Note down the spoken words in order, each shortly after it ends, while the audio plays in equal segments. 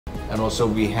and also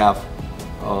we have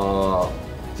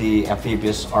the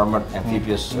armored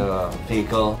amphibious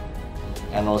vehicle,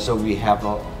 and also we have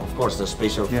of course the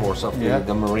special force of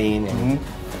the marine, and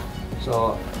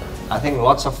so I think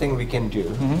lots of things we can do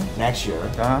next year.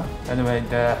 Anyway,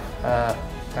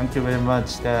 thank you very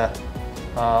much.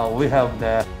 We have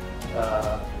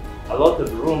a lot of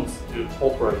rooms to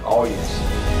operate. Oh yes.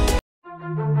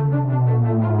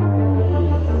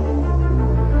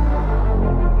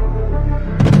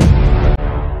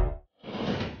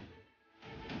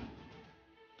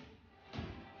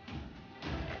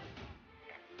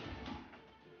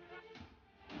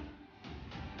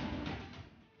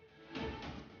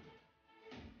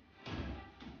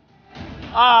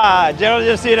 General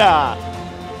Yoshida.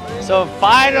 So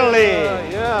finally,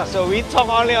 so we talk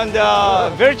only on the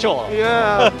virtual.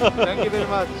 Yeah, thank you very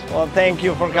much. Well, thank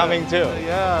you for coming too.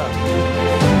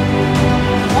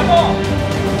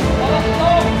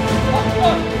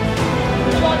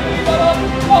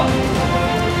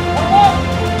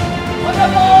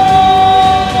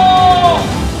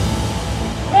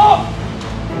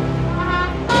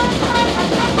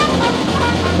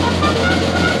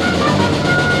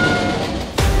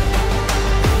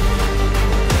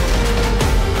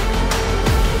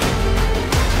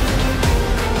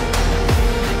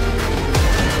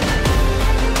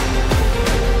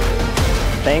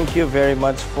 Thank you very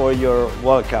much for your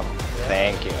welcome.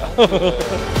 Thank you.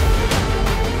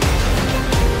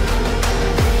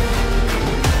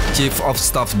 Chief of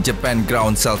Staff Japan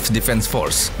Ground Self-Defense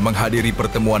Force menghadiri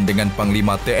pertemuan dengan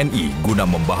Panglima TNI guna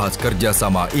membahas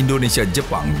kerjasama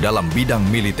Indonesia-Jepang dalam bidang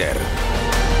militer.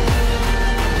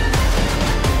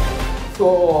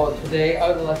 So today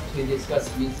I would like to discuss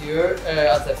with you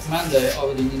as a commander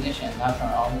of the Indonesian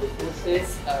National Armed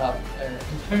Forces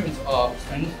in terms of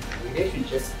strength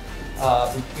relationships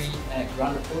between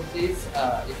ground forces,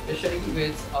 especially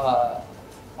with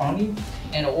Army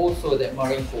and also the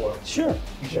Marine Corps. Sure.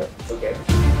 Okay.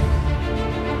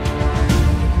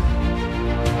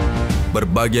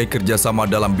 Berbagai kerjasama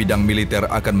dalam bidang militer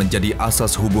akan menjadi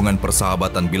asas hubungan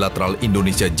persahabatan bilateral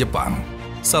Indonesia-Jepang.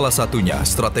 Salah satunya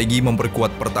strategi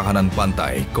memperkuat pertahanan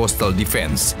pantai, coastal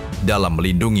defense, dalam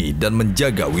melindungi dan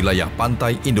menjaga wilayah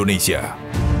pantai Indonesia.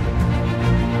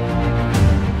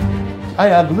 I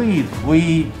agree.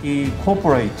 We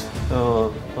cooperate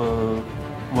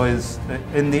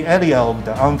in the area of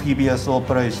the amphibious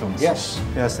operations. Yes,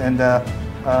 and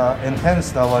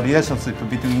enhanced our relationship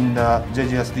between the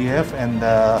JGSDF and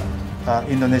the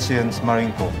Indonesian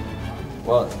Marine Corps.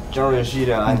 Well, General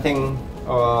Yoshida, I think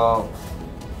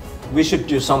we should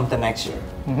do something next year.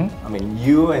 I mean,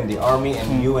 you and the Army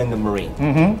and you and the Marine,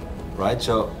 right?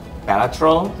 So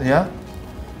bilateral,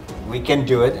 we can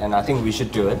do it, and I think we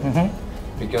should do it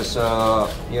because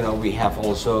you know, we have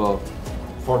also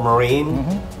for Marine,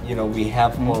 you know, we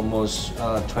have almost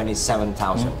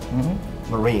 27,000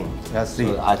 Marine.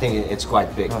 So I think it's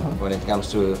quite big when it comes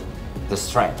to the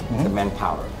strength, the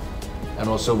manpower, and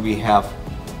also we have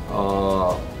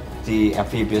the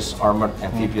armored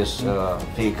amphibious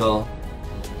vehicle,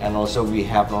 and also we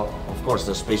have of course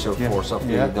the special force of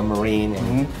the marine,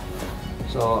 and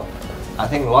so I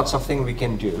think lots of things we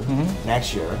can do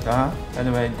next year.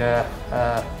 Anyway,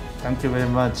 thank you very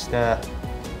much.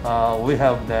 We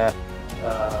have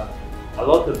a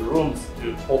lot of rooms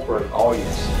to operate. Oh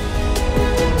yes.